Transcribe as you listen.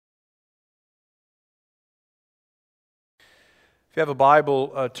If you have a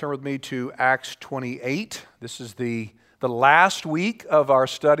Bible, turn with me to Acts 28. This is the last week of our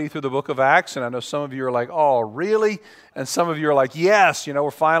study through the book of Acts, and I know some of you are like, oh, really? And some of you are like, yes,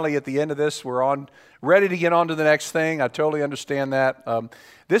 we're finally at the end of this. We're ready to get on to the next thing. I totally understand that.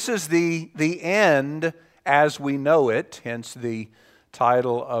 This is the end as we know it, hence the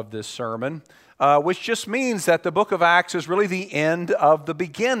title of this sermon, which just means that the book of Acts is really the end of the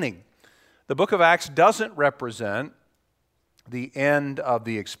beginning. The book of Acts doesn't represent the end of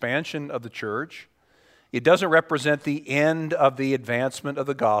the expansion of the church. It doesn't represent the end of the advancement of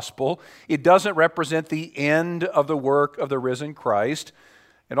the gospel. It doesn't represent the end of the work of the risen Christ.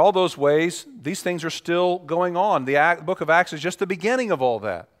 In all those ways, these things are still going on. The book of Acts is just the beginning of all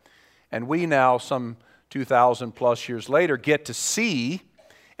that. And we now, some 2,000 plus years later, get to see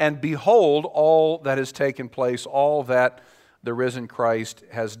and behold all that has taken place, all that the risen Christ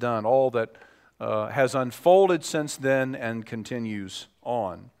has done, all that has unfolded since then and continues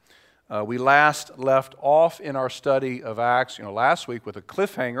on. We last left off in our study of Acts, last week with a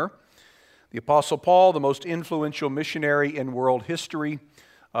cliffhanger. The Apostle Paul, the most influential missionary in world history,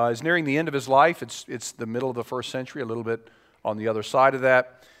 is nearing the end of his life. It's the middle of the first century, a little bit on the other side of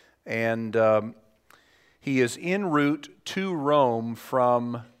that. And he is en route to Rome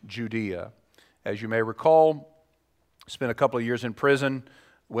from Judea. As you may recall, spent a couple of years in prison.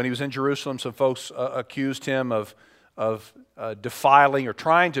 When he was in Jerusalem, some folks accused him of defiling or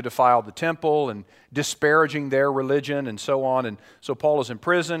trying to defile the temple and disparaging their religion and so on. And so Paul is in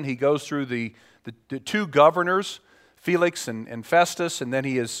prison. He goes through the two governors, Felix and Festus, and then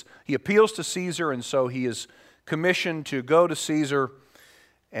he appeals to Caesar, and so he is commissioned to go to Caesar.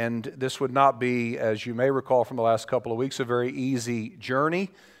 And this would not be, as you may recall from the last couple of weeks, a very easy journey.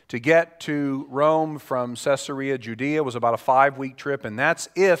 To get to Rome from Caesarea, Judea, was about a 5-week trip, and that's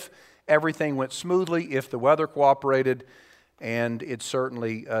if everything went smoothly, if the weather cooperated, and it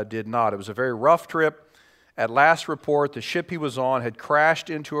certainly did not. It was a very rough trip. At last report, the ship he was on had crashed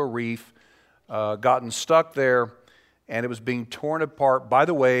into a reef, gotten stuck there, and it was being torn apart by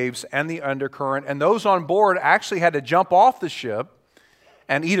the waves and the undercurrent, and those on board actually had to jump off the ship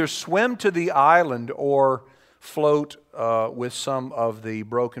and either swim to the island or float with some of the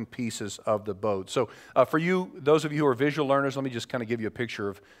broken pieces of the boat. So for you, those of you who are visual learners, let me just kind of give you a picture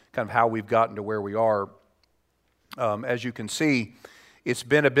of kind of how we've gotten to where we are. As you can see, it's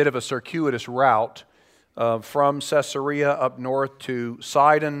been a bit of a circuitous route from Caesarea up north to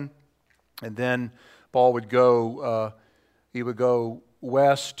Sidon, and then Paul would go,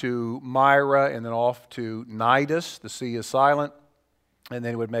 west to Myra and then off to Cnidus. The sea is silent. And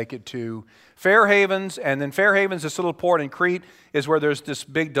then he would make it to Fair Havens, and then Fair Havens, this little port in Crete, is where there's this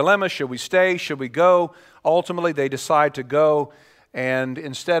big dilemma. Should we stay? Should we go? Ultimately, they decide to go, and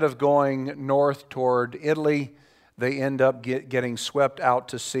instead of going north toward Italy, they end up getting swept out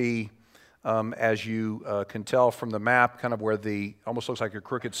to sea, as you can tell from the map, kind of where almost looks like a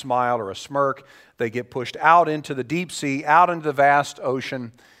crooked smile or a smirk. They get pushed out into the deep sea, out into the vast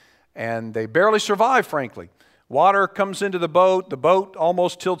ocean, and they barely survive, frankly. Water comes into the boat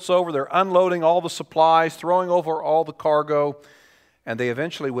almost tilts over, they're unloading all the supplies, throwing over all the cargo, and they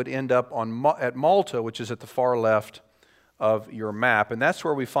eventually would end up at Malta, which is at the far left of your map. And that's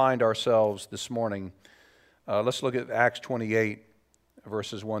where we find ourselves this morning. Let's look at Acts 28,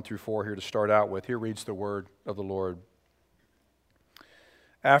 verses 1 through 4 here to start out with. Here reads the word of the Lord.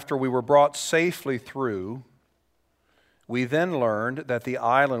 After we were brought safely through, we then learned that the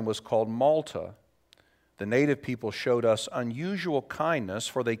island was called Malta. The native people showed us unusual kindness,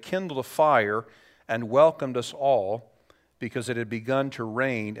 for they kindled a fire and welcomed us all because it had begun to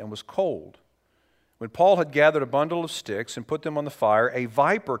rain and was cold. When Paul had gathered a bundle of sticks and put them on the fire, a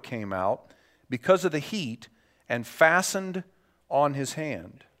viper came out because of the heat and fastened on his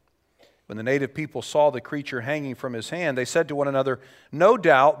hand. When the native people saw the creature hanging from his hand, they said to one another, "No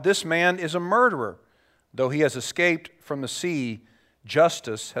doubt this man is a murderer. Though he has escaped from the sea,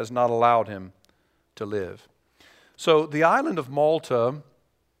 justice has not allowed him to live." So the island of Malta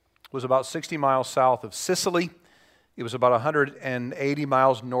was about 60 miles south of Sicily. It was about 180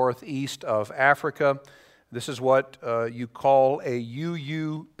 miles northeast of Africa. This is what you call a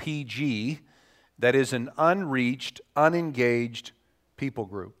UUPG, that is an unreached, unengaged people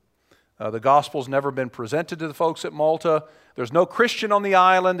group. The gospel's never been presented to the folks at Malta. There's no Christian on the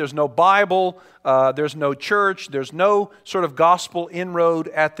island. There's no Bible. There's no church. There's no sort of gospel inroad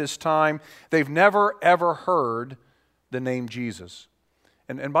at this time. They've never, ever heard the name Jesus.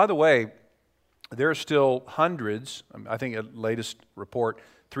 And by the way, there are still hundreds, I think at latest report,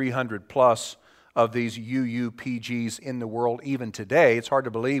 300 plus of these UUPGs in the world even today. It's hard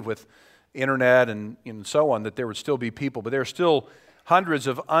to believe with internet and so on, that there would still be people, but there are still hundreds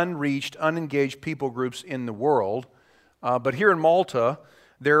of unreached, unengaged people groups in the world. But here in Malta,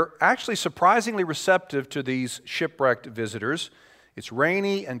 they're actually surprisingly receptive to these shipwrecked visitors. It's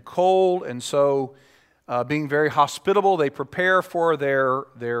rainy and cold, and so being very hospitable, they prepare for their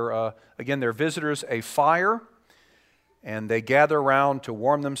visitors a fire, and they gather around to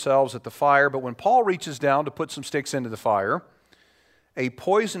warm themselves at the fire. But when Paul reaches down to put some sticks into the fire, a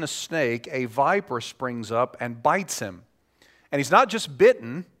poisonous snake, a viper, springs up and bites him. And he's not just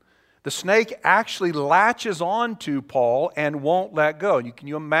bitten, the snake actually latches on to Paul and won't let go. Can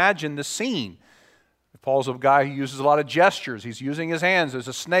you imagine the scene? Paul's a guy who uses a lot of gestures. He's using his hands. There's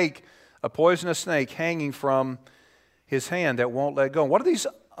a snake, a poisonous snake, hanging from his hand that won't let go. And what do these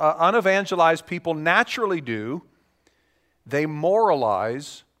unevangelized people naturally do? They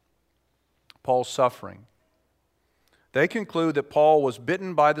moralize Paul's suffering. They conclude that Paul was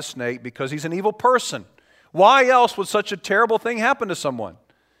bitten by the snake because he's an evil person. Why else would such a terrible thing happen to someone?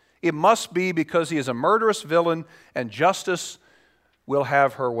 It must be because he is a murderous villain and justice will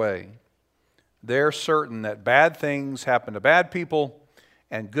have her way. They're certain that bad things happen to bad people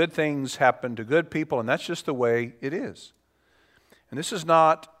and good things happen to good people, and that's just the way it is. And this is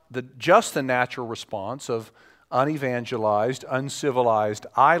not just the natural response of unevangelized, uncivilized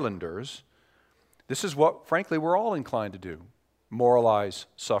islanders. This is what, frankly, we're all inclined to do, moralize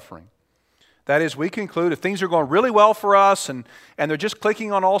suffering. That is, we conclude if things are going really well for us and they're just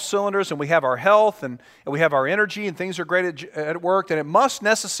clicking on all cylinders and we have our health and we have our energy and things are great at work, then it must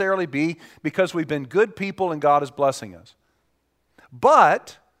necessarily be because we've been good people and God is blessing us.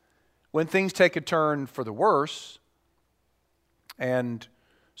 But when things take a turn for the worse and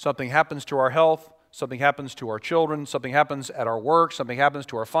something happens to our health, something happens to our children, something happens at our work, something happens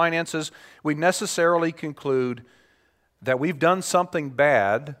to our finances, we necessarily conclude that we've done something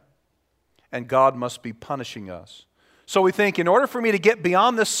bad and God must be punishing us. So we think, in order for me to get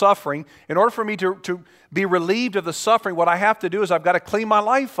beyond this suffering, in order for me to be relieved of the suffering, what I have to do is I've got to clean my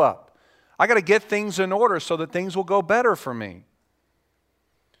life up. I've got to get things in order so that things will go better for me.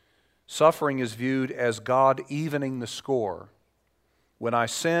 Suffering is viewed as God evening the score. When I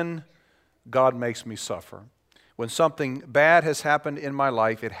sin, God makes me suffer. When something bad has happened in my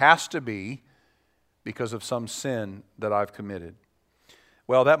life, it has to be because of some sin that I've committed.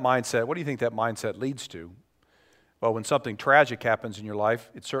 Well, that mindset, what do you think that mindset leads to? Well, when something tragic happens in your life,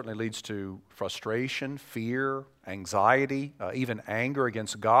 it certainly leads to frustration, fear, anxiety, even anger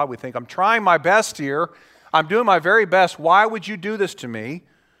against God. We think, I'm trying my best here. I'm doing my very best. Why would you do this to me?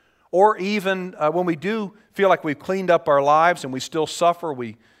 Or even when we do feel like we've cleaned up our lives and we still suffer,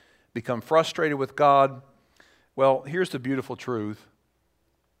 we become frustrated with God. Well, here's the beautiful truth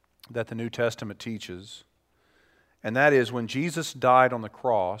that the New Testament teaches. And that is, when Jesus died on the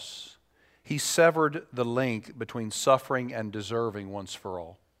cross, He severed the link between suffering and deserving once for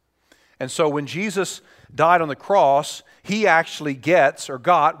all. And so when Jesus died on the cross, He actually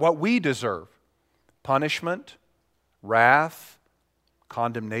got what we deserve. Punishment, wrath,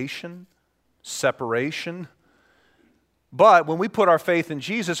 condemnation, separation. But when we put our faith in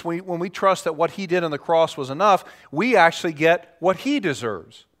Jesus, when we trust that what He did on the cross was enough, we actually get what He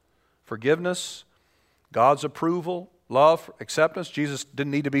deserves. Forgiveness, God's approval, love, acceptance. Jesus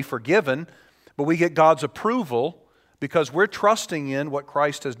didn't need to be forgiven, but we get God's approval because we're trusting in what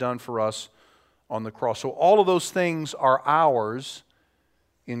Christ has done for us on the cross. So all of those things are ours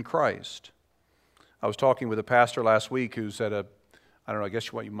in Christ. I was talking with a pastor last week who's at I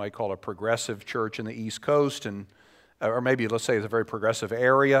guess what you might call a progressive church in the East Coast, or maybe let's say it's a very progressive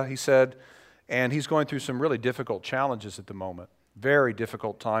area, he said, and he's going through some really difficult challenges at the moment. Very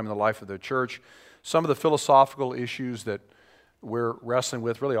difficult time in the life of the church. Some of the philosophical issues that we're wrestling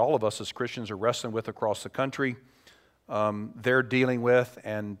with, really all of us as Christians are wrestling with across the country, they're dealing with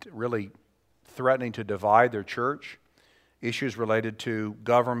and really threatening to divide their church. Issues related to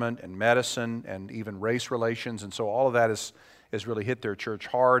government and medicine and even race relations. And so all of that has really hit their church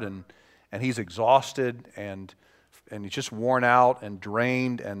hard, and he's exhausted and he's just worn out and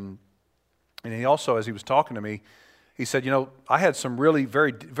drained. And he also, as he was talking to me, he said, I had some really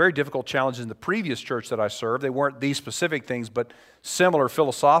very, very difficult challenges in the previous church that I served. They weren't these specific things, but similar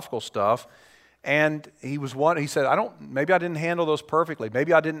philosophical stuff. And he said, maybe I didn't handle those perfectly.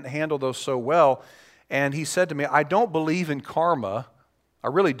 Maybe I didn't handle those so well. And he said to me, I don't believe in karma. I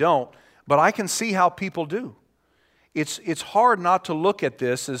really don't. But I can see how people do. It's hard not to look at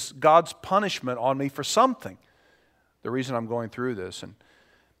this as God's punishment on me for something. The reason I'm going through this. And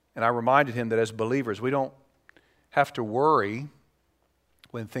I reminded him that as believers, we don't have to worry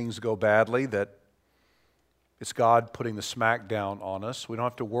when things go badly, that It's God putting the smack down on us. We don't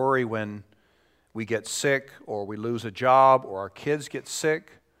have to worry when we get sick or we lose a job or our kids get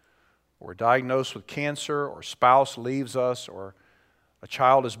sick or we're diagnosed with cancer or a spouse leaves us or a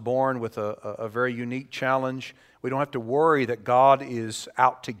child is born with a very unique challenge. We don't have to worry that God is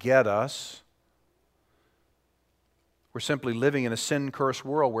out to get us. We're simply living in a sin-cursed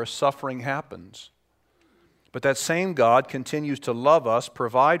world where suffering happens. But that same God continues to love us,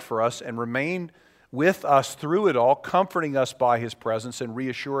 provide for us, and remain with us through it all, comforting us by His presence and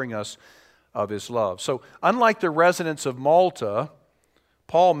reassuring us of His love. So, unlike the residents of Malta,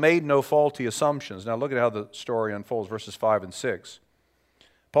 Paul made no faulty assumptions. Now look at how the story unfolds, verses 5 and 6.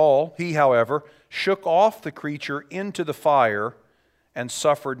 Paul, he, however, shook off the creature into the fire and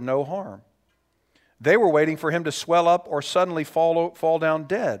suffered no harm. They were waiting for him to swell up or suddenly fall down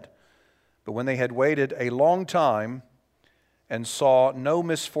dead. But when they had waited a long time and saw no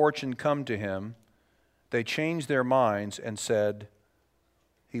misfortune come to him, they changed their minds and said,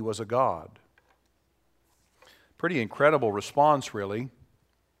 he was a god. Pretty incredible response, really.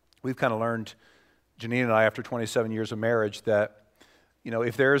 We've kind of learned, Janine and I, after 27 years of marriage, that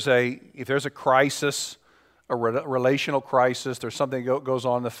if there's a crisis, a relational crisis, there's something that goes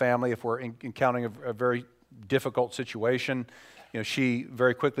on in the family, if we're encountering a very difficult situation, she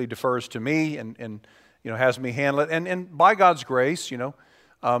very quickly defers to me and has me handle it. And by God's grace,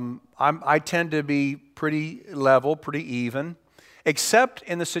 I tend to be pretty level, pretty even, except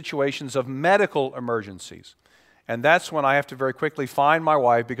in the situations of medical emergencies. And that's when I have to very quickly find my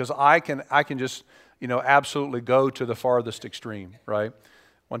wife, because I can just, absolutely go to the farthest extreme, right?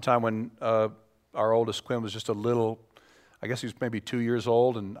 One time when our oldest Quinn was just a little, I guess he was maybe 2 years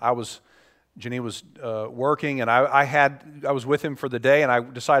old, and Janine was working, and I was with him for the day, and I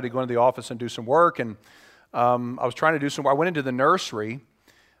decided to go into the office and do some work, and I was trying to do some work. I went into the nursery,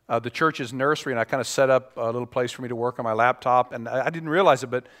 the church's nursery, and I kind of set up a little place for me to work on my laptop, and I didn't realize it,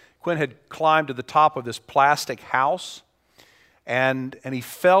 but Quinn had climbed to the top of this plastic house, and he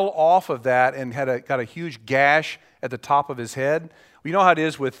fell off of that and got a huge gash at the top of his head. Well, you know how it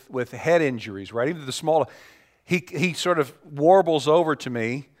is with head injuries, right? Even the small, he sort of warbles over to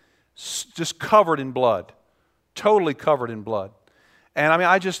me, just covered in blood, totally covered in blood. And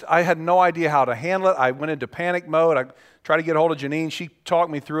I had no idea how to handle it. I went into panic mode. I tried to get a hold of Janine. She talked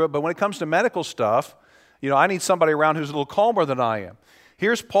me through it. But when it comes to medical stuff, I need somebody around who's a little calmer than I am.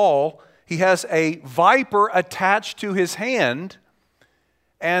 Here's Paul. He has a viper attached to his hand,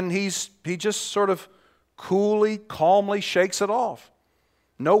 and he just sort of coolly, calmly shakes it off.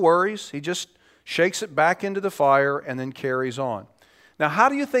 No worries. He just shakes it back into the fire and then carries on. Now, how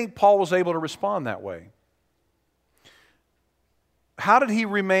do you think Paul was able to respond that way? How did he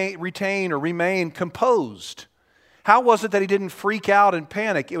remain composed? How was it that he didn't freak out and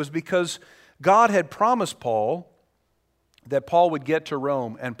panic? It was because God had promised Paul that Paul would get to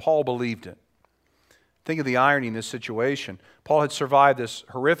Rome, and Paul believed it. Think of the irony in this situation. Paul had survived this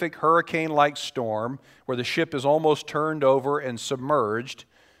horrific hurricane-like storm where the ship is almost turned over and submerged.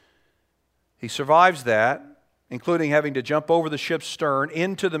 He survives that, including having to jump over the ship's stern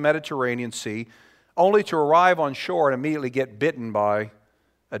into the Mediterranean Sea, only to arrive on shore and immediately get bitten by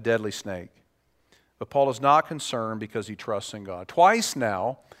a deadly snake. But Paul is not concerned because he trusts in God. Twice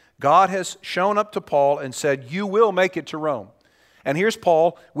now, God has shown up to Paul and said, you will make it to Rome. And here's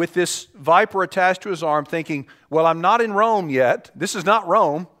Paul with this viper attached to his arm thinking, well, I'm not in Rome yet. This is not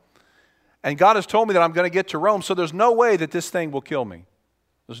Rome. And God has told me that I'm going to get to Rome, so there's no way that this thing will kill me.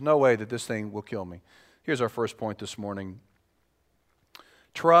 There's no way that this thing will kill me. Here's our first point this morning.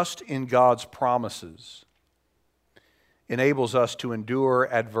 Trust in God's promises enables us to endure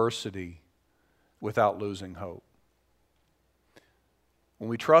adversity without losing hope. When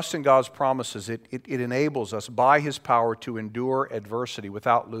we trust in God's promises, it enables us by His power to endure adversity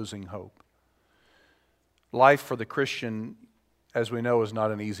without losing hope. Life for the Christian, as we know, is not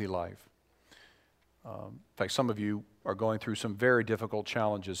an easy life. In fact, some of you are going through some very difficult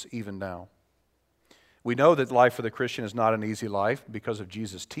challenges even now. We know that life for the Christian is not an easy life because of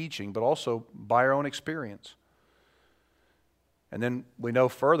Jesus' teaching, but also by our own experience. And then we know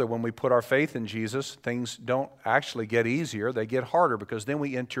further, when we put our faith in Jesus, things don't actually get easier, they get harder, because then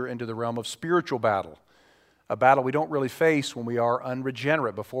we enter into the realm of spiritual battle, a battle we don't really face when we are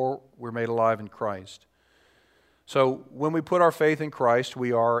unregenerate, before we're made alive in Christ. So when we put our faith in Christ,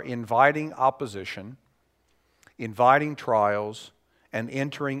 we are inviting opposition, inviting trials, and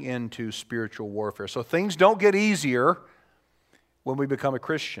entering into spiritual warfare. So things don't get easier when we become a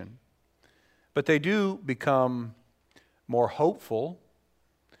Christian, but they do become more hopeful,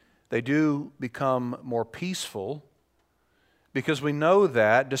 they do become more peaceful, because we know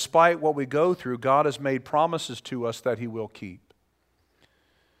that despite what we go through, God has made promises to us that He will keep.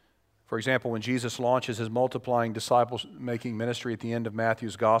 For example, when Jesus launches His multiplying disciple-making ministry at the end of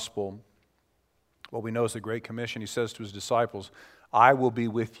Matthew's Gospel, what we know is the Great Commission. He says to His disciples, I will be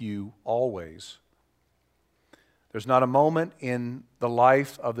with you always. There's not a moment in the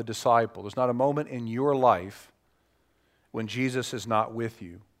life of the disciple, there's not a moment in your life when Jesus is not with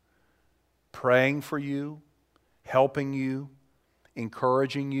you, praying for you, helping you,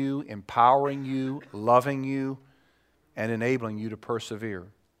 encouraging you, empowering you, loving you, and enabling you to persevere.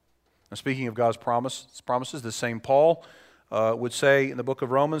 Now, speaking of God's promises, the same Paul would say in the book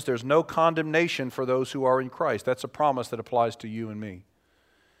of Romans, there's no condemnation for those who are in Christ. That's a promise that applies to you and me.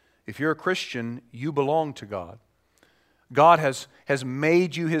 If you're a Christian, you belong to God. God has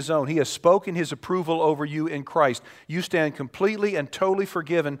made you His own. He has spoken His approval over you in Christ. You stand completely and totally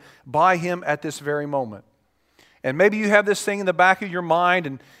forgiven by Him at this very moment. And maybe you have this thing in the back of your mind,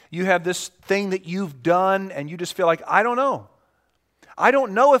 and you have this thing that you've done, and you just feel like, I don't know. I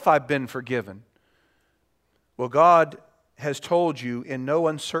don't know if I've been forgiven. Well, God has told you in no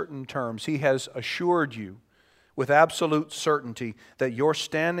uncertain terms. He has assured you with absolute certainty that your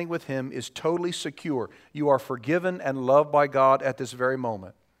standing with Him is totally secure. You are forgiven and loved by God at this very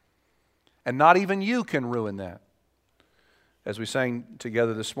moment. And not even you can ruin that. As we sang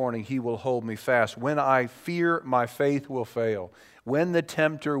together this morning, He will hold me fast. When I fear, my faith will fail. When the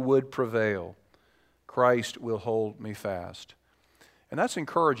tempter would prevail, Christ will hold me fast. And that's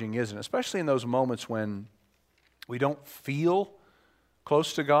encouraging, isn't it? Especially in those moments when we don't feel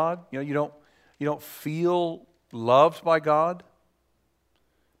close to God. You don't feel loved by God.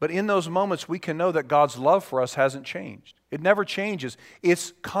 But in those moments, we can know that God's love for us hasn't changed. It never changes.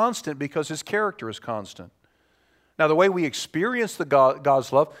 It's constant because His character is constant. Now, the way we experience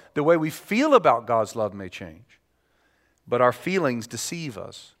God's love, the way we feel about God's love may change. But our feelings deceive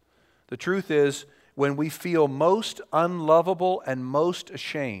us. The truth is, when we feel most unlovable and most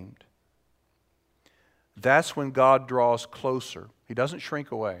ashamed, that's when God draws closer. He doesn't shrink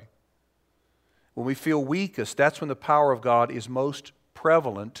away. When we feel weakest, that's when the power of God is most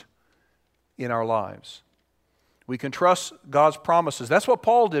prevalent in our lives. We can trust God's promises. That's what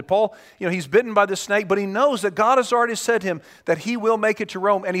Paul did. Paul, he's bitten by the snake, but he knows that God has already said to him that he will make it to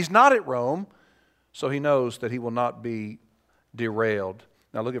Rome, and he's not at Rome, so he knows that he will not be derailed.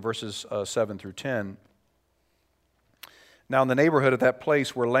 Now look at verses 7 through 10. Now in the neighborhood of that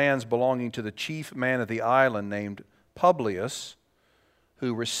place were lands belonging to the chief man of the island named Publius,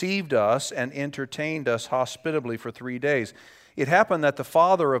 who received us and entertained us hospitably for 3 days. It happened that the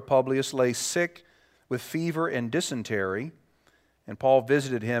father of Publius lay sick with fever and dysentery, and Paul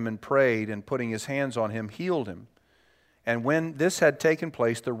visited him and prayed, and putting his hands on him, healed him. And when this had taken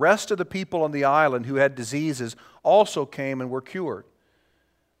place, the rest of the people on the island who had diseases also came and were cured.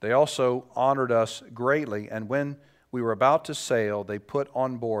 They also honored us greatly, and when we were about to sail, they put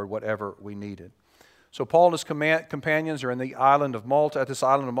on board whatever we needed. So Paul and his companions are in the island of Malta, at this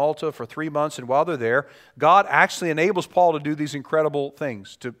island of Malta for 3 months, and while they're there, God actually enables Paul to do these incredible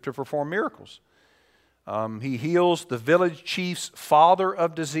things, to perform miracles. He heals the village chief's father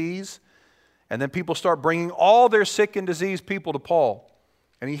of disease, and then people start bringing all their sick and diseased people to Paul,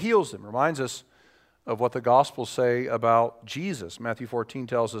 and he heals them. Reminds us of what the Gospels say about Jesus. Matthew 14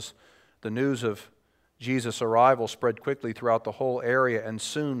 tells us the news of Jesus' arrival spread quickly throughout the whole area, and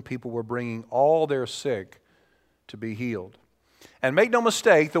soon people were bringing all their sick to be healed. And make no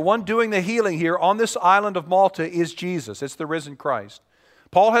mistake, the one doing the healing here on this island of Malta is Jesus. It's the risen Christ.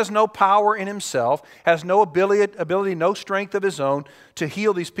 Paul has no power in himself, has no ability, no strength of his own to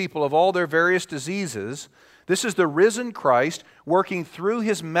heal these people of all their various diseases. This is the risen Christ working through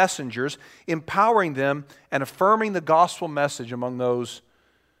His messengers, empowering them and affirming the gospel message among those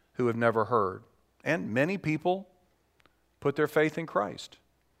who have never heard. And many people put their faith in Christ.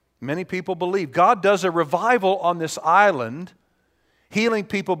 Many people believe. God does a revival on this island, healing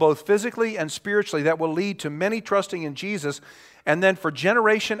people both physically and spiritually, that will lead to many trusting in Jesus. And then for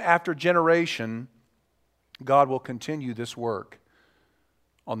generation after generation, God will continue this work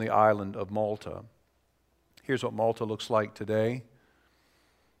on the island of Malta. Here's what Malta looks like today.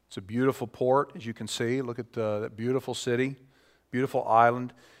 It's a beautiful port, as you can see. Look at that beautiful city, beautiful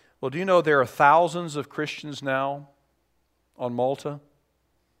island. Well, do you know there are thousands of Christians now on Malta?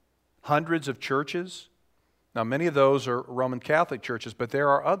 Hundreds of churches. Now, many of those are Roman Catholic churches, but there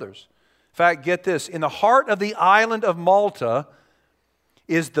are others. In fact, get this. In the heart of the island of Malta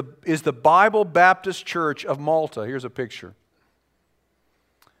is the Bible Baptist Church of Malta. Here's a picture.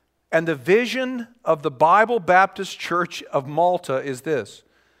 And the vision of the Bible Baptist Church of Malta is this: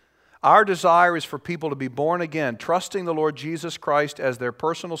 Our desire is for people to be born again, trusting the Lord Jesus Christ as their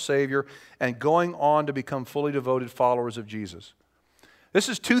personal Savior and going on to become fully devoted followers of Jesus. This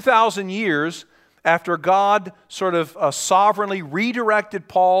is 2,000 years after God sort of sovereignly redirected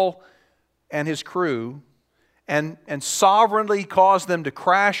Paul and his crew and sovereignly caused them to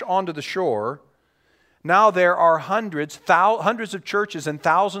crash onto the shore. Now there are hundreds of churches and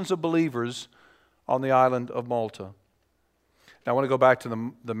thousands of believers on the island of Malta. Now I want to go back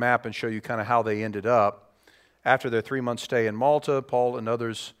to the map and show you kind of how they ended up. After their 3-month stay in Malta, Paul and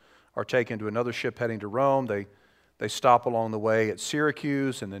others are taken to another ship heading to Rome. They stop along the way at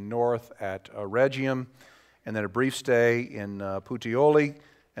Syracuse and then north at Rhegium, and then a brief stay in Puteoli,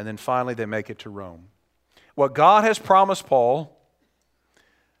 and then finally they make it to Rome. What God has promised Paul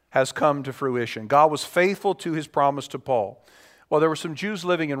has come to fruition. God was faithful to his promise to Paul. Well, there were some Jews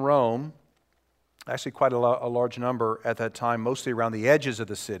living in Rome, actually quite a large number at that time, mostly around the edges of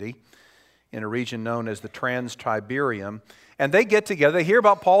the city, in a region known as the Trans-Tiberium. And they get together, they hear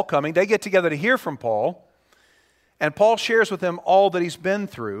about Paul coming, they get together to hear from Paul, and Paul shares with them all that he's been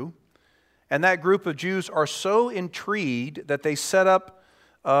through. And that group of Jews are so intrigued that they set up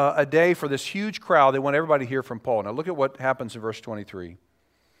a day for this huge crowd. They want everybody to hear from Paul. Now look at what happens in verse 23.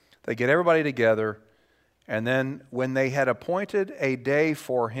 They get everybody together, and then when they had appointed a day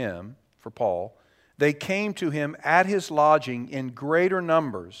for him, for Paul, they came to him at his lodging in greater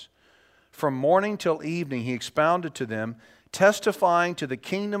numbers. From morning till evening he expounded to them, testifying to the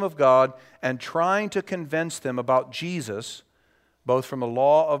kingdom of God and trying to convince them about Jesus, both from the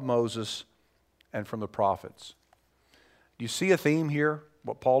law of Moses and from the prophets. Do you see a theme here,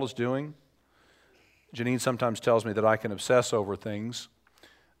 what Paul is doing? Janine sometimes tells me that I can obsess over things,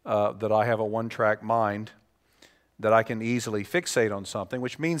 that I have a one-track mind, that I can easily fixate on something,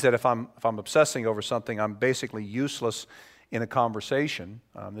 which means that if I'm obsessing over something, I'm basically useless in a conversation.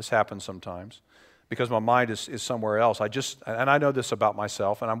 This happens sometimes because my mind is somewhere else. And I know this about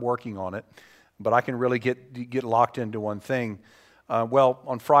myself, and I'm working on it, but I can really get locked into one thing. Well,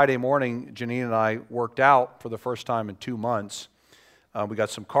 on Friday morning, Janine and I worked out for the first time in 2 months. We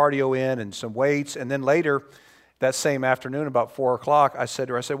got some cardio in and some weights, and then later that same afternoon, about 4 o'clock, I said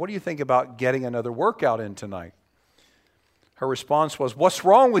to her, what do you think about getting another workout in tonight? Her response was, what's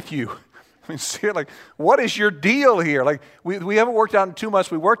wrong with you? I mean, seriously, like, what is your deal here? Like, we haven't worked out in 2 months.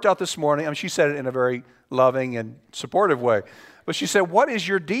 We worked out this morning. I mean, she said it in a very loving and supportive way. But she said, what is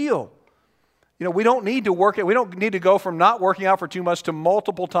your deal? You know, we don't need to work. We don't need to go from not working out for 2 months to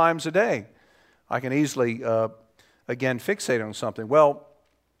multiple times a day. I can easily, again, fixate on something. Well,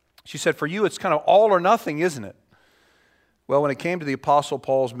 she said, for you, it's kind of all or nothing, isn't it? Well, when it came to the Apostle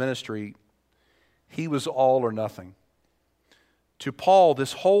Paul's ministry, he was all or nothing. To Paul,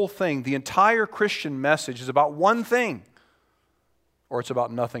 this whole thing, the entire Christian message is about one thing, or it's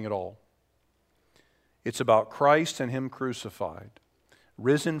about nothing at all. It's about Christ and Him crucified,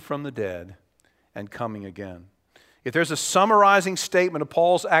 risen from the dead, and coming again. If there's a summarizing statement of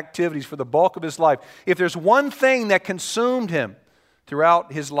Paul's activities for the bulk of his life, if there's one thing that consumed him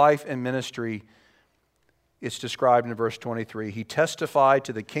throughout his life and ministry, it's described in verse 23. He testified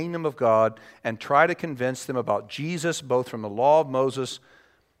to the kingdom of God and tried to convince them about Jesus, both from the law of Moses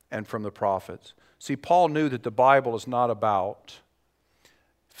and from the prophets. See, Paul knew that the Bible is not about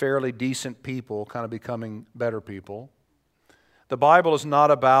fairly decent people kind of becoming better people. The Bible is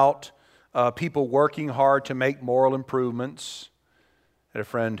not about people working hard to make moral improvements. I had a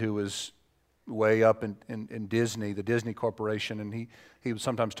friend who was way up in Disney, the Disney Corporation, and he would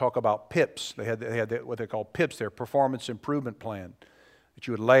sometimes talk about PIPs. They had what they call PIPs, their performance improvement plan, that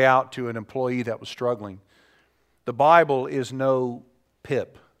you would lay out to an employee that was struggling. The Bible is no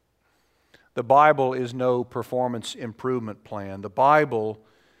PIP. The Bible is no performance improvement plan. The Bible,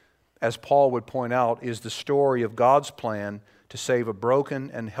 as Paul would point out, is the story of God's plan to save a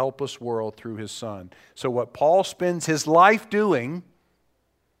broken and helpless world through His Son. So what Paul spends his life doing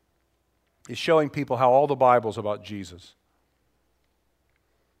is showing people how all the Bible is about Jesus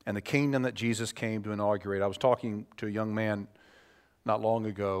and the kingdom that Jesus came to inaugurate. I was talking to a young man not long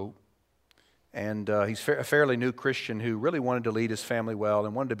ago, and he's a fairly new Christian who really wanted to lead his family well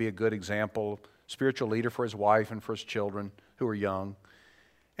and wanted to be a good example, spiritual leader for his wife and for his children who were young.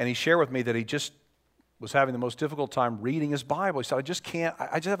 And he shared with me that he just was having the most difficult time reading his Bible. He said, I just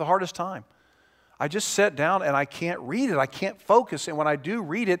have the hardest time. I just sit down and I can't read it. I can't focus. And when I do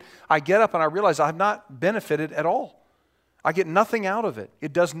read it, I get up and I realize I have not benefited at all. I get nothing out of it.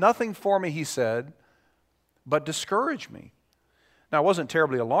 It does nothing for me, he said, but discourage me. Now, I wasn't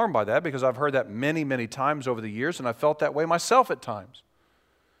terribly alarmed by that because I've heard that many, many times over the years, and I felt that way myself at times.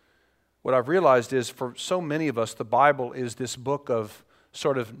 What I've realized is for so many of us, the Bible is this book of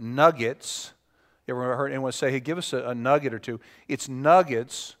sort of nuggets. You ever heard anyone say, hey, give us a nugget or two? It's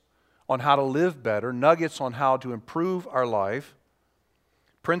nuggets on how to live better, nuggets on how to improve our life,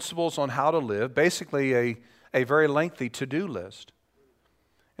 principles on how to live, basically a very lengthy to-do list.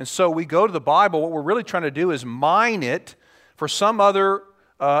 And so we go to the Bible. What we're really trying to do is mine it for some other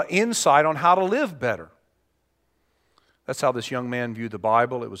insight on how to live better. That's how this young man viewed the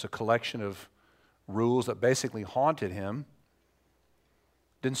Bible. It was a collection of rules that basically haunted him.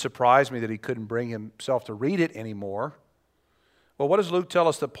 Didn't surprise me that he couldn't bring himself to read it anymore. Well, what does Luke tell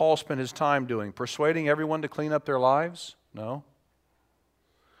us that Paul spent his time doing? Persuading everyone to clean up their lives? No.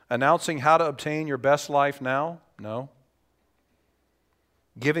 Announcing how to obtain your best life now? No.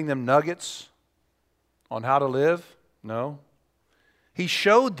 Giving them nuggets on how to live? No. He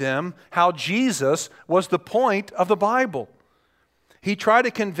showed them how Jesus was the point of the Bible. He tried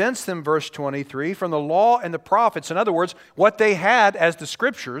to convince them, verse 23, from the law and the prophets, in other words, what they had as the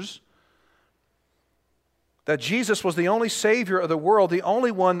Scriptures, that Jesus was the only Savior of the world, the only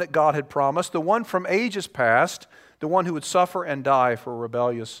one that God had promised, the one from ages past, the one who would suffer and die for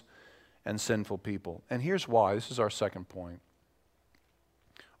rebellious and sinful people. And here's why. This is our second point.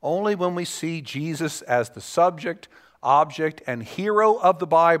 Only when we see Jesus as the subject, object, and hero of the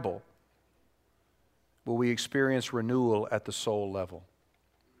Bible will we experience renewal at the soul level.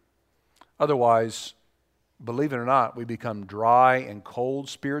 Otherwise, believe it or not, we become dry and cold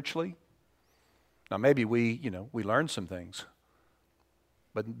spiritually. Now maybe we learn some things,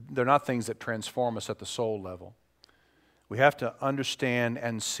 but they're not things that transform us at the soul level. We have to understand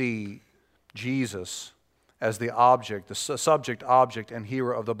and see Jesus as the object, the subject, object, and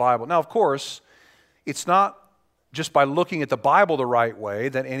hero of the Bible. Now, of course, it's not just by looking at the Bible the right way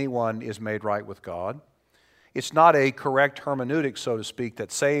that anyone is made right with God. It's not a correct hermeneutic, so to speak,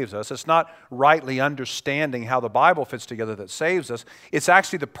 that saves us. It's not rightly understanding how the Bible fits together that saves us. It's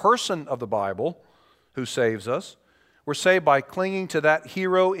actually the person of the Bible who saves us. We're saved by clinging to that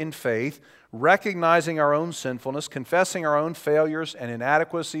hero in faith, recognizing our own sinfulness, confessing our own failures and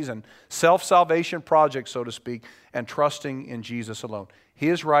inadequacies and self-salvation projects, so to speak, and trusting in Jesus alone.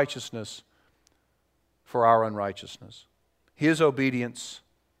 His righteousness for our unrighteousness. His obedience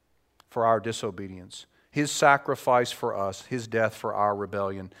for our disobedience. His sacrifice for us. His death for our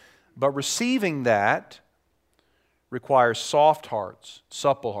rebellion. But receiving that requires soft hearts,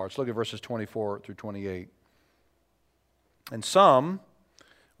 supple hearts. Look at verses 24 through 28. And some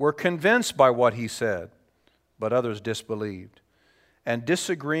were convinced by what he said, but others disbelieved. And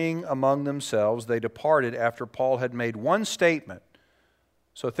disagreeing among themselves, they departed after Paul had made one statement.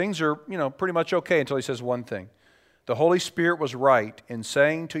 So things are, pretty much okay until he says one thing. The Holy Spirit was right in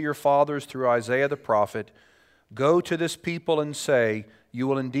saying to your fathers through Isaiah the prophet, go to this people and say, you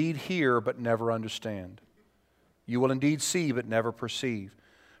will indeed hear but never understand. You will indeed see but never perceive.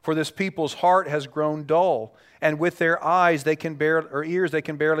 For this people's heart has grown dull, and with their eyes ears they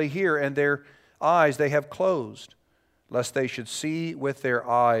can barely hear, and their eyes they have closed, lest they should see with their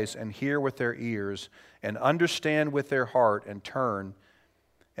eyes and hear with their ears and understand with their heart and turn,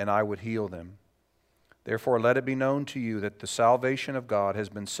 and I would heal them. Therefore let it be known to you that the salvation of God has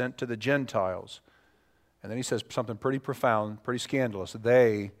been sent to the Gentiles. And then he says something pretty profound, pretty scandalous.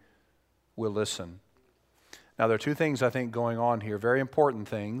 They will listen. Now there are two things I think going on here, very important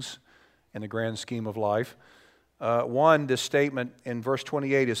things in the grand scheme of life. One, this statement in verse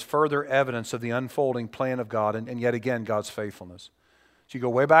 28 is further evidence of the unfolding plan of God and yet again God's faithfulness. So you go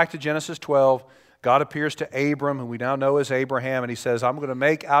way back to Genesis 12, God appears to Abram, who we now know as Abraham, and he says, I'm going to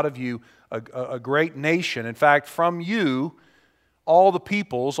make out of you a great nation. In fact, from you, all the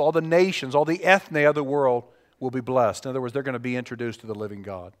peoples, all the nations, all the ethne of the world will be blessed. In other words, they're going to be introduced to the living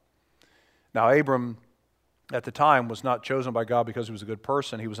God. Now, Abram, at the time, was not chosen by God because he was a good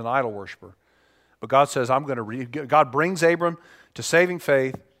person. He was an idol worshiper. But God says, God brings Abram to saving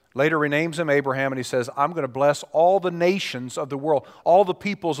faith, later renames him Abraham, and he says, I'm going to bless all the nations of the world, all the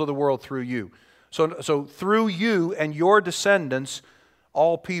peoples of the world through you. So through you and your descendants,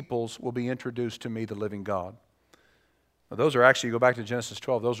 all peoples will be introduced to me, the living God. Now, those are actually, you go back to Genesis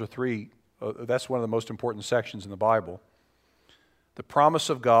 12, those are three, that's one of the most important sections in the Bible. The promise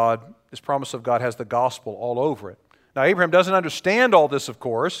of God, this promise of God has the gospel all over it. Now, Abraham doesn't understand all this, of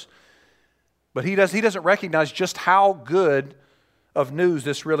course, but he doesn't recognize just how good of news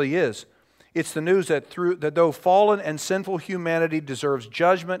this really is. It's the news that though fallen and sinful humanity deserves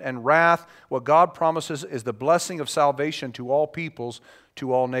judgment and wrath, what God promises is the blessing of salvation to all peoples,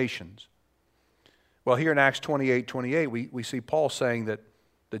 to all nations. Well, here in Acts 28:28, we see Paul saying that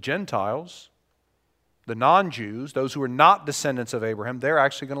the Gentiles, the non-Jews, those who are not descendants of Abraham, they're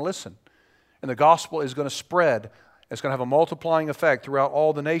actually going to listen. And the gospel is going to spread. It's going to have a multiplying effect throughout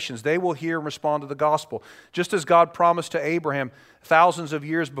all the nations. They will hear and respond to the gospel. Just as God promised to Abraham thousands of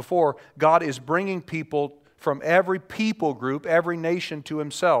years before, God is bringing people from every people group, every nation to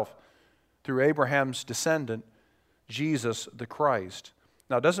Himself through Abraham's descendant, Jesus the Christ.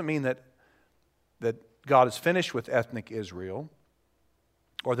 Now, it doesn't mean that God is finished with ethnic Israel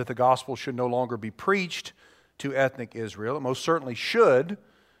or that the gospel should no longer be preached to ethnic Israel. It most certainly should.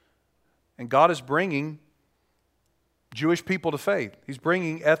 And God is bringing Jewish people to faith. He's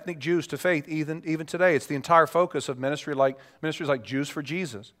bringing ethnic Jews to faith even today. It's the entire focus of ministries like Jews for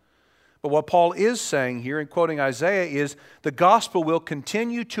Jesus. But what Paul is saying here in quoting Isaiah is the gospel will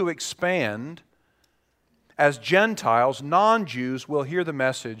continue to expand as Gentiles, non-Jews, will hear the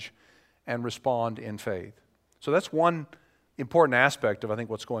message and respond in faith. So that's one important aspect of, I think,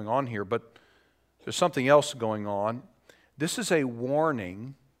 what's going on here. But there's something else going on. This is a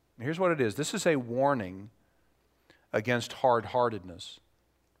warning. Here's what it is. This is a warning against hard-heartedness.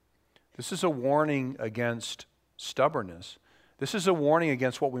 This is a warning against stubbornness. This is a warning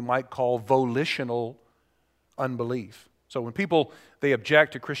against what we might call volitional unbelief. So when people, they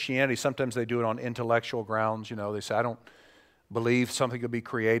object to Christianity, sometimes they do it on intellectual grounds. They say, I don't believe something could be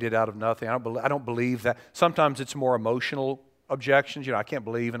created out of nothing. I don't believe that. Sometimes it's more emotional objections. I can't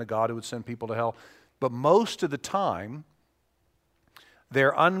believe in a God who would send people to hell. But most of the time,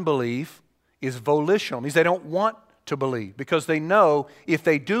 their unbelief is volitional. It means they don't want to believe because they know if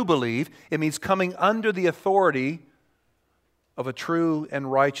they do believe, it means coming under the authority of a true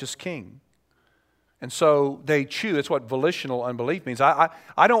and righteous king. And so they choose. That's what volitional unbelief means. I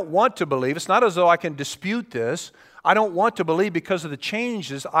don't want to believe. It's not as though I can dispute this. I don't want to believe because of the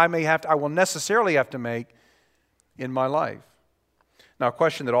changes I will necessarily have to make in my life. Now, a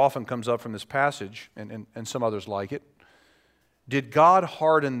question that often comes up from this passage, and some others like it, did God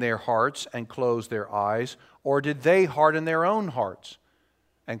harden their hearts and close their eyes, or did they harden their own hearts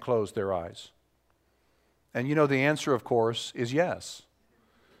and close their eyes? And the answer, of course, is yes.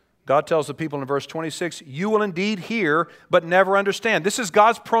 God tells the people in verse 26, you will indeed hear, but never understand. This is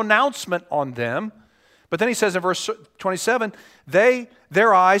God's pronouncement on them. But then He says in verse 27,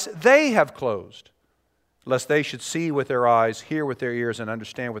 their eyes they have closed, lest they should see with their eyes, hear with their ears, and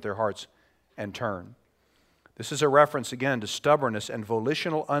understand with their hearts, and turn. This is a reference again to stubbornness and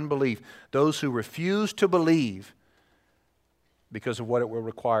volitional unbelief, those who refuse to believe because of what it will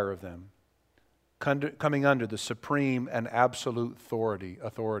require of them, coming under the supreme and absolute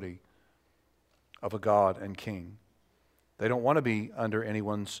authority of a God and King. They don't want to be under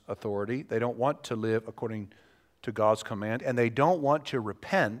anyone's authority. They don't want to live according to God's command, and they don't want to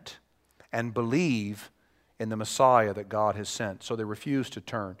repent and believe in the Messiah that God has sent. So they refuse to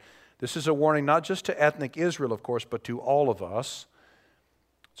turn. This is a warning not just to ethnic Israel, of course, but to all of us.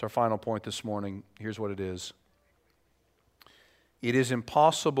 It's our final point this morning. Here's what it is. It is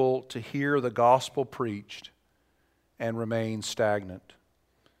impossible to hear the gospel preached and remain stagnant.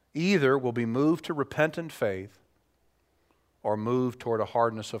 Either we'll be moved to repentant faith or moved toward a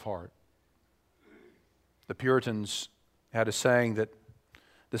hardness of heart. The Puritans had a saying that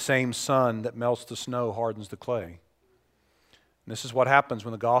the same sun that melts the snow hardens the clay. And this is what happens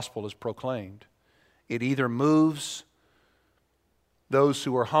when the gospel is proclaimed. It either moves those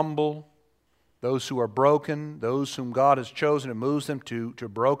who are humble, those who are broken, those whom God has chosen, it moves them to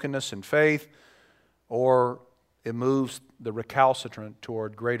brokenness and faith, or it moves the recalcitrant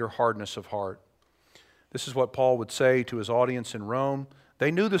toward greater hardness of heart. This is what Paul would say to his audience in Rome.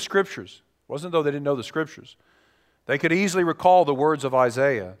 They knew the Scriptures. It wasn't though they didn't know the Scriptures. They could easily recall the words of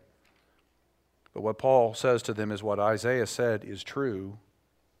Isaiah. But what Paul says to them is what Isaiah said is true.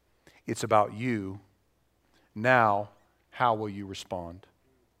 It's about you. Now, how will you respond?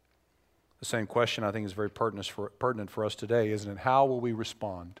 The same question I think is very pertinent for us today, isn't it? How will we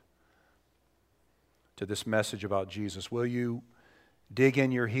respond to this message about Jesus? Will you dig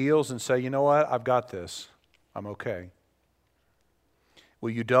in your heels and say, you know what, I've got this. I'm okay.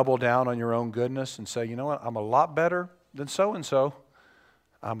 Will you double down on your own goodness and say, you know what, I'm a lot better than so-and-so.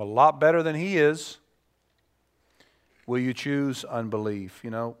 I'm a lot better than he is. Will you choose unbelief? You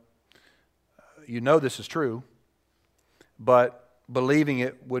know this is true, but believing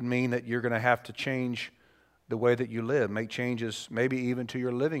it would mean that you're going to have to change the way that you live, make changes maybe even to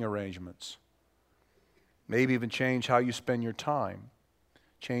your living arrangements, maybe even change how you spend your time,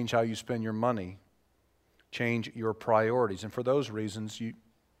 change how you spend your money, change your priorities. And for those reasons,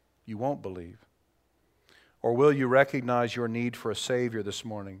 you won't believe. Or will you recognize your need for a Savior this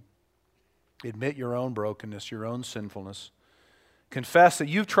morning? Admit your own brokenness, your own sinfulness. Confess that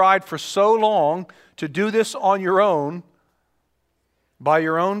you've tried for so long to do this on your own, by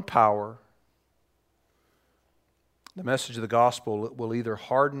your own power, The message of the gospel will either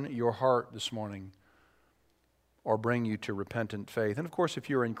harden your heart this morning or bring you to repentant faith. And of course, if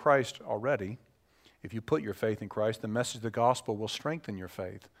you're in Christ already, if you put your faith in Christ, the message of the gospel will strengthen your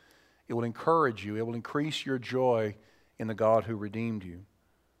faith. It will encourage you. It will increase your joy in the God who redeemed you.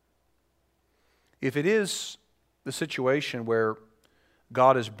 If it is the situation where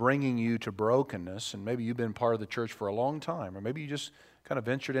God is bringing you to brokenness, and maybe you've been part of the church for a long time, or maybe you just kind of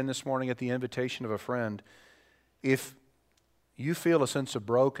ventured in this morning at the invitation of a friend, if you feel a sense of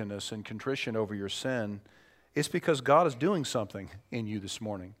brokenness and contrition over your sin, it's because God is doing something in you this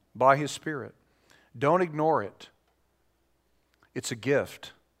morning by His Spirit. Don't ignore it. It's a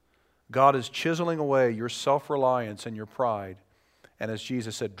gift. God is chiseling away your self-reliance and your pride, and as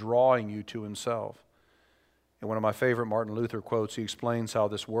Jesus said, drawing you to Himself. In one of my favorite Martin Luther quotes, he explains how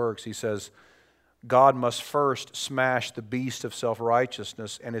this works. He says, God must first smash the beast of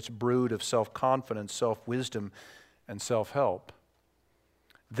self-righteousness and its brood of self-confidence, self-wisdom, and self-help.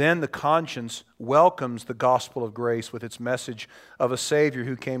 Then the conscience welcomes the gospel of grace with its message of a Savior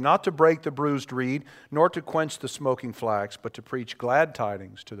who came not to break the bruised reed, nor to quench the smoking flax, but to preach glad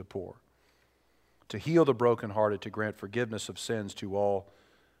tidings to the poor, to heal the brokenhearted, to grant forgiveness of sins to all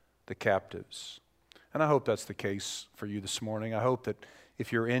the captives. And I hope that's the case for you this morning. I hope that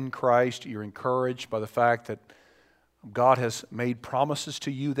if you're in Christ, you're encouraged by the fact that God has made promises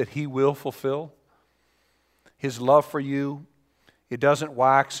to you that He will fulfill. His love for you, it doesn't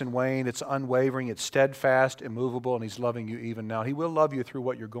wax and wane. It's unwavering. It's steadfast, immovable, and He's loving you even now. He will love you through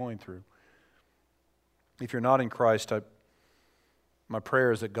what you're going through. If you're not in Christ, my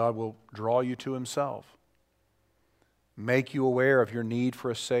prayer is that God will draw you to Himself, make you aware of your need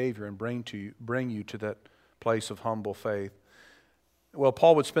for a Savior, and bring you to that place of humble faith. Well,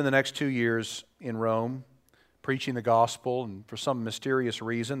 Paul would spend the next 2 years in Rome preaching the gospel, and for some mysterious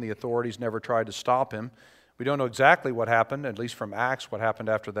reason, the authorities never tried to stop him. We don't know exactly what happened, at least from Acts, what happened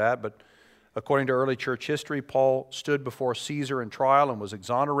after that, but according to early church history, Paul stood before Caesar in trial and was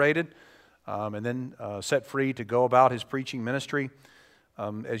exonerated, and then set free to go about his preaching ministry.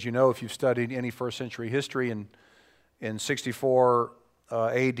 As you know, if you've studied any first century history, in 64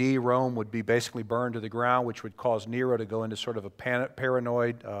 AD, Rome would be basically burned to the ground, which would cause Nero to go into sort of a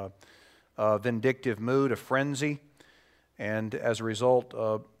paranoid, vindictive mood, a frenzy. And as a result,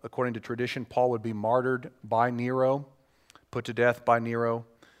 according to tradition, Paul would be martyred by Nero, put to death by Nero.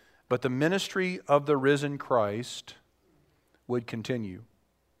 But the ministry of the risen Christ would continue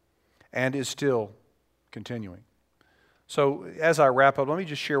and is still continuing. So as I wrap up, let me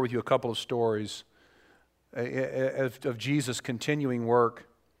just share with you a couple of stories of Jesus' continuing work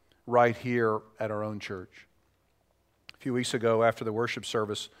right here at our own church. A few weeks ago, after the worship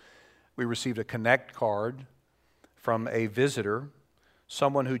service, we received a Connect card from a visitor,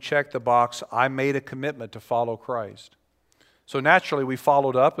 someone who checked the box, I made a commitment to follow Christ. So naturally, we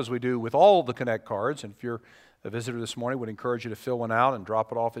followed up, as we do with all the Connect cards, and if you're a visitor this morning, would encourage you to fill one out and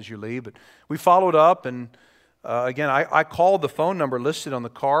drop it off as you leave. But we followed up, and again, I called the phone number listed on the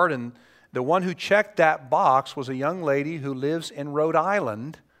card, and the one who checked that box was a young lady who lives in Rhode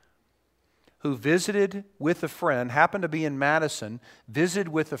Island, who visited with a friend, happened to be in Madison, visited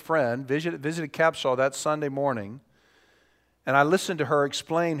with a friend, visited Capshaw that Sunday morning. And I listened to her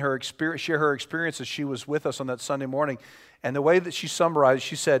explain her experience, share her experiences. She was with us on that Sunday morning. And the way that she summarized,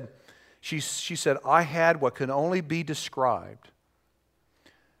 she said, I had what can only be described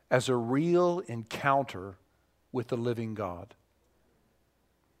as a real encounter with the living God.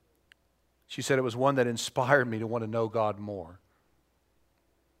 She said it was one that inspired me to want to know God more.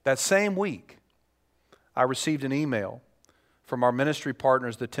 That same week, I received an email from our ministry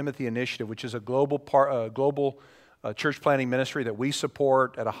partners, the Timothy Initiative, which is a global church planting ministry that we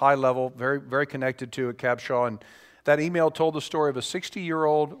support at a high level, very, very connected to at Capshaw. And that email told the story of a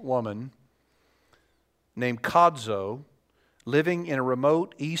 60-year-old woman named Kadzo, living in a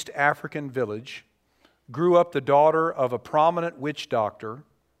remote East African village, grew up the daughter of a prominent witch doctor,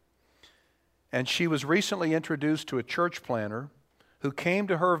 and she was recently introduced to a church planter who came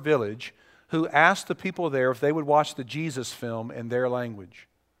to her village, who asked the people there if they would watch the Jesus film in their language.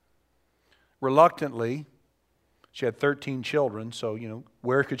 Reluctantly, she had 13 children, so,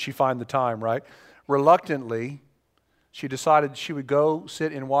 where could she find the time, right? Reluctantly, she decided she would go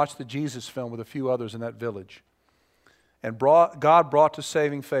sit and watch the Jesus film with a few others in that village. And God brought to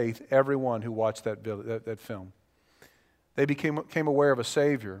saving faith everyone who watched that film. They became aware of a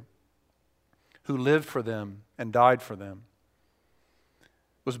Savior who lived for them and died for them,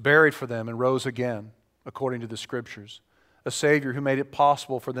 was buried for them and rose again, according to the Scriptures. A Savior who made it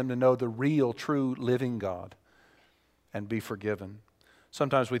possible for them to know the real, true, living God and be forgiven.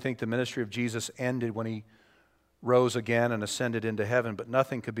 Sometimes we think the ministry of Jesus ended when He rose again and ascended into heaven, but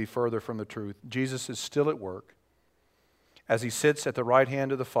nothing could be further from the truth. Jesus is still at work as he sits at the right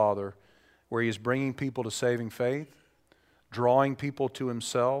hand of the Father, where he is bringing people to saving faith, drawing people to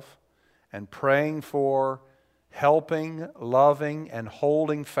himself, and praying for, helping, loving, and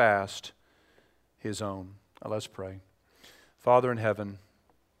holding fast his own. Now let's pray. Father in heaven,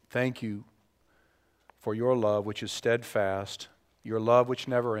 thank you for your love which is steadfast, your love which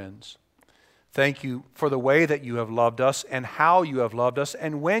never ends. Thank you for the way that you have loved us and how you have loved us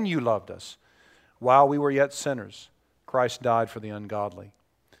and when you loved us. While we were yet sinners, Christ died for the ungodly.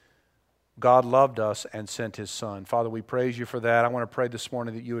 God loved us and sent his Son. Father, we praise you for that. I want to pray this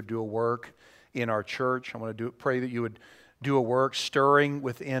morning that you would do a work in our church. I want to pray that you would do a work stirring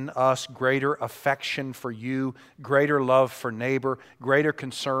within us greater affection for you, greater love for neighbor, greater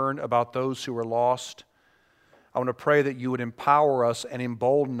concern about those who are lost. I want to pray that you would empower us and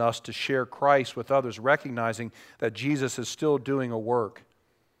embolden us to share Christ with others, recognizing that Jesus is still doing a work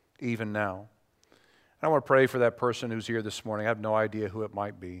even now. And I want to pray for that person who's here this morning. I have no idea who it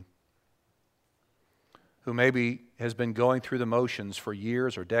might be, who maybe has been going through the motions for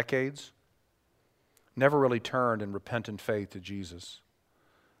years or decades, never really turned in repentant faith to Jesus.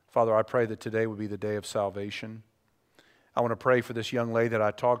 Father, I pray that today would be the day of salvation. I want to pray for this young lady that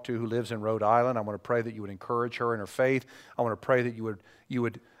I talked to who lives in Rhode Island. I want to pray that you would encourage her in her faith. I want to pray that you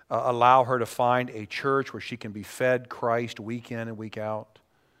would allow her to find a church where she can be fed Christ week in and week out.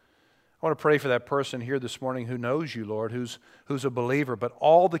 I want to pray for that person here this morning who knows you, Lord, who's a believer, but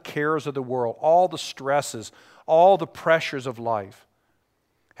all the cares of the world, all the stresses, all the pressures of life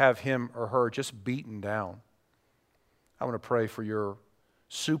have him or her just beaten down. I want to pray for your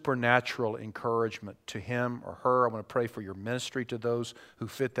supernatural encouragement to him or her. I want to pray for your ministry to those who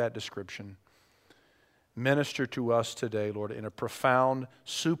fit that description. Minister to us today, Lord, in a profound,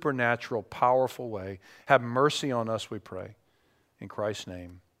 supernatural, powerful way. Have mercy on us, we pray. In Christ's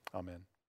name, amen.